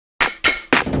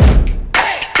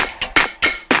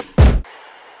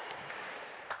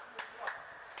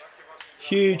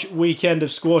Huge weekend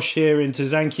of squash here in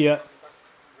Trzcianka.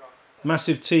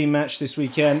 Massive team match this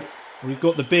weekend. We've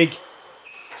got the big,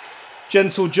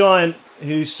 gentle giant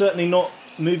who's certainly not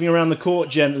moving around the court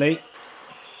gently.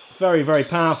 Very, very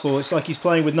powerful. It's like he's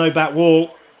playing with no back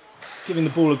wall. Giving the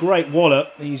ball a great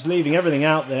wallop. He's leaving everything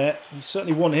out there. You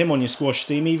certainly want him on your squash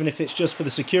team, even if it's just for the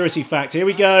security factor. Here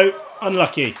we go.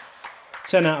 Unlucky.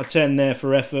 10 out of 10 there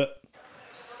for effort.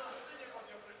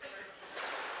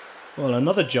 Well,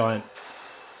 another giant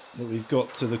that we've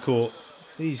got to the court.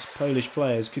 These Polish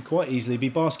players could quite easily be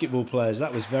basketball players.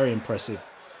 That was very impressive.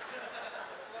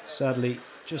 Sadly,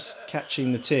 just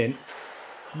catching the tin.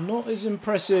 Not as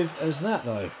impressive as that,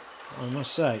 though, I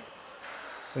must say.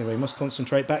 Anyway, must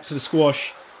concentrate. Back to the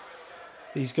squash.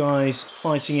 These guys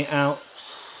fighting it out.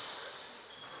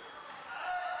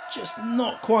 Just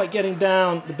not quite getting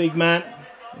down, the big man.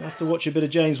 You'll have to watch a bit of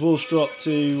James Woolstrop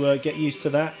to get used to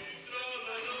that.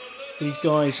 These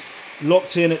guys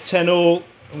locked in at 10-all.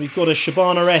 And we've got a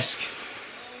Shabana-esque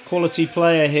quality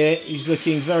player here. He's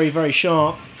looking very, very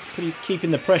sharp.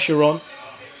 Keeping the pressure on.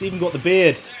 He's even got the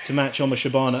beard to match on with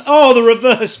Shabana. Oh, the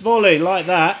reverse volley like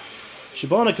that.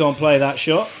 Shabana can't play that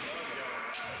shot.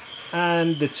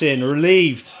 And the tin,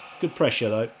 relieved. Good pressure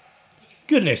though.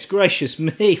 Goodness gracious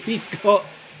me. We've got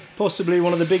possibly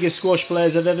one of the biggest squash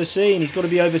players I've ever seen. He's got to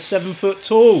be over 7 foot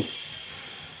tall.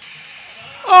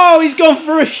 Oh, he's gone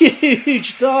for a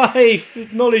huge dive.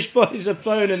 Acknowledged by his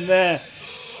opponent there.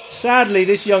 Sadly,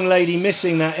 this young lady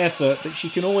missing that effort, but she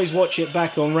can always watch it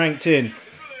back on Rankedin.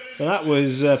 Well, that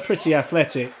was pretty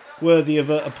athletic, worthy of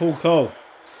a Paul Cole.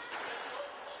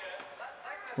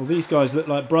 Well, these guys look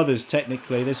like brothers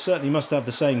technically. They certainly must have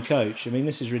the same coach. I mean,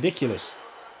 this is ridiculous.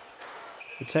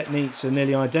 The techniques are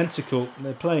nearly identical.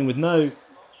 They're playing with no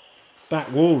back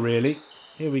wall, really.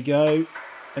 Here we go.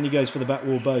 And he goes for the back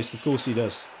wall boast. Of course he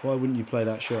does. Why wouldn't you play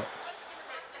that shot?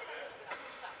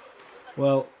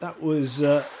 Well, that was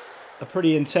a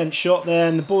pretty intense shot there.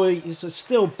 And the boys are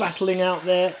still battling out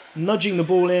there, nudging the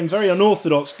ball in. Very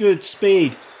unorthodox. Good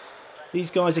speed. These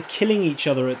guys are killing each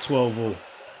other at 12-all.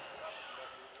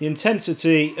 The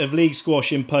intensity of league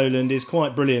squash in Poland is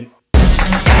quite brilliant.